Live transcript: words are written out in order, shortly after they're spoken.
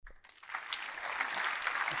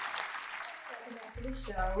to the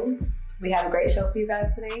show. We have a great show for you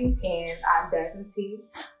guys today, and I'm Jasmine T.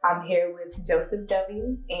 I'm here with Joseph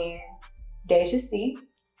W. and Deja C.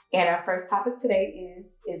 And our first topic today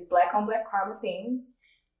is Black on Black crime a thing?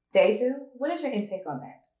 Deja, what is your intake on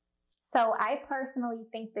that? So I personally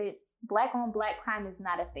think that Black on Black crime is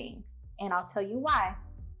not a thing, and I'll tell you why.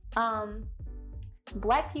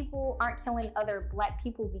 Black people aren't killing other Black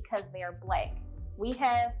people because they are Black. We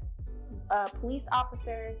have police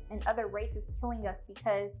officers and other races killing us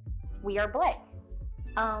because we are Black.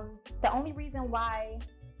 The only reason why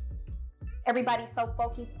everybody's so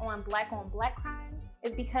focused on Black crime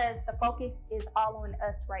is because the focus is all on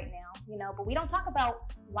us right now, but we don't talk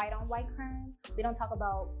about white on white crime. We don't talk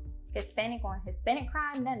about Hispanic on Hispanic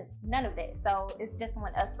crime, none of that. So it's just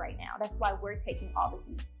on us right now. That's why we're taking all the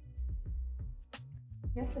heat.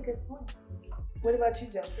 That's a good point. What about you,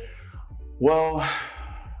 Joseph? Well,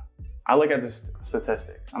 I look at the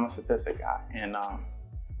statistics. I'm a statistic guy, and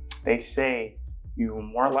they say you're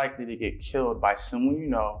more likely to get killed by someone you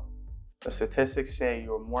know. The statistics say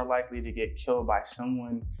you're more likely to get killed by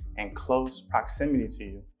someone in close proximity to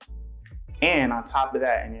you. And on top of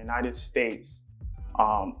that, in the United States,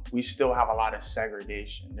 we still have a lot of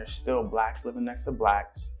segregation. There's still Blacks living next to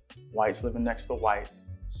Blacks, whites living next to whites,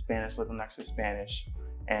 Spanish living next to Spanish,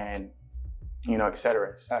 and et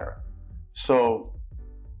cetera, et cetera. So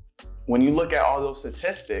when you look at all those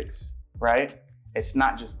statistics, right, it's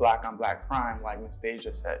not just Black on Black crime, like Ms.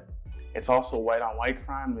 Deja said. It's also white on white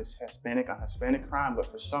crime, it's Hispanic on Hispanic crime, but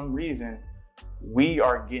for some reason, we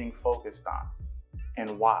are getting focused on.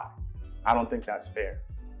 And why? I don't think that's fair.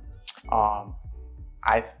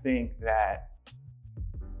 I think that,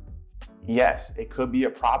 yes, it could be a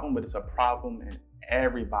problem, but it's a problem in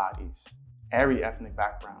every ethnic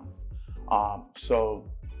background.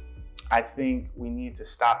 So I think we need to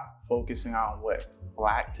stop focusing on what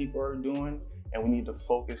Black people are doing, and we need to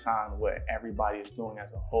focus on what everybody is doing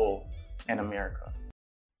as a whole in America.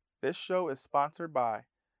 This show is sponsored by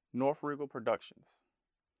North Regal Productions.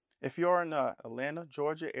 If you're in the Atlanta,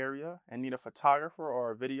 Georgia area and need a photographer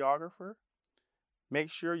or a videographer, make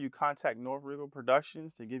sure you contact North Regal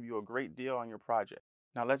Productions to give you a great deal on your project.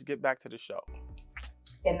 Now let's get back to the show.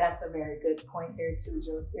 And that's a very good point there too,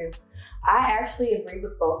 Joseph. I actually agree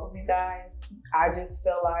with both of you guys. I just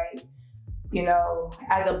feel like,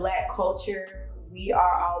 as a Black culture, we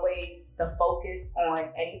are always the focus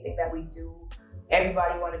on anything that we do.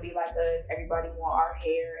 Everybody want to be like us. Everybody want our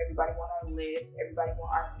hair. Everybody want our lips. Everybody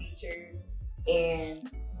want our features.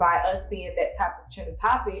 And by us being that type of trending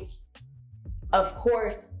topic, of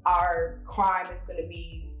course, our crime is going to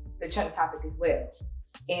be the trending topic as well.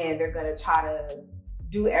 And they're going to try to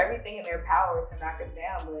do everything in their power to knock us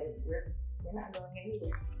down, but we're not going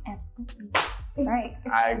anywhere. Absolutely. That's right.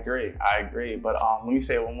 I agree. But let me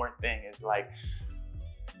say one more thing is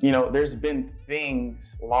there's been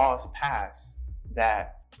laws passed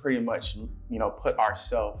that pretty much, put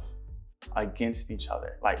ourselves against each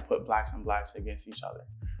other, like put Blacks and Blacks against each other.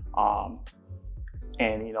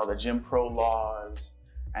 And, the Jim Crow laws,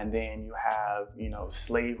 and then you have,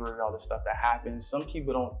 slavery, all the stuff that happens. Some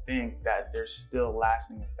people don't think that there's still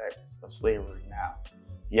lasting effects of slavery now.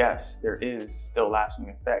 Yes, there is still lasting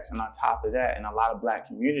effects. And on top of that, in a lot of Black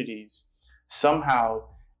communities, somehow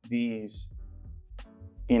these,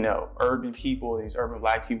 urban people, these urban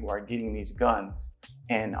Black people are getting these guns,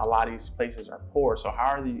 and a lot of these places are poor. So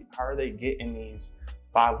how are they getting these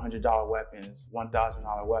 $500 weapons,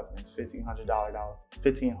 $1,000 weapons,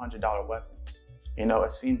 $1,500 weapons?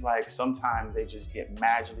 It seems like sometimes they just get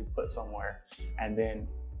magically put somewhere, and then,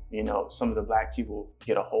 some of the Black people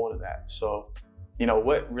get a hold of that. So,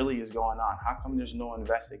 what really is going on? How come there's no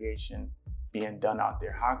investigation being done out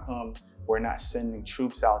there? How come we're not sending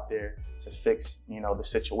troops out there to fix, the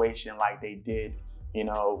situation like they did,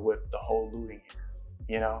 with the whole looting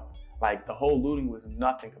here? Like the whole looting was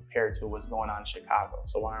nothing compared to what's going on in Chicago.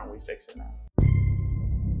 So why aren't we fixing that?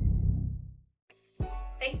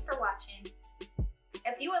 Thanks for watching.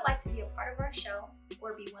 If you would like to be a part of our show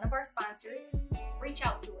or be one of our sponsors, reach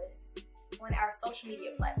out to us on our social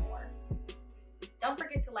media platforms. Don't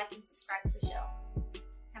forget to like and subscribe to the show.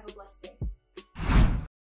 Have a blessed day.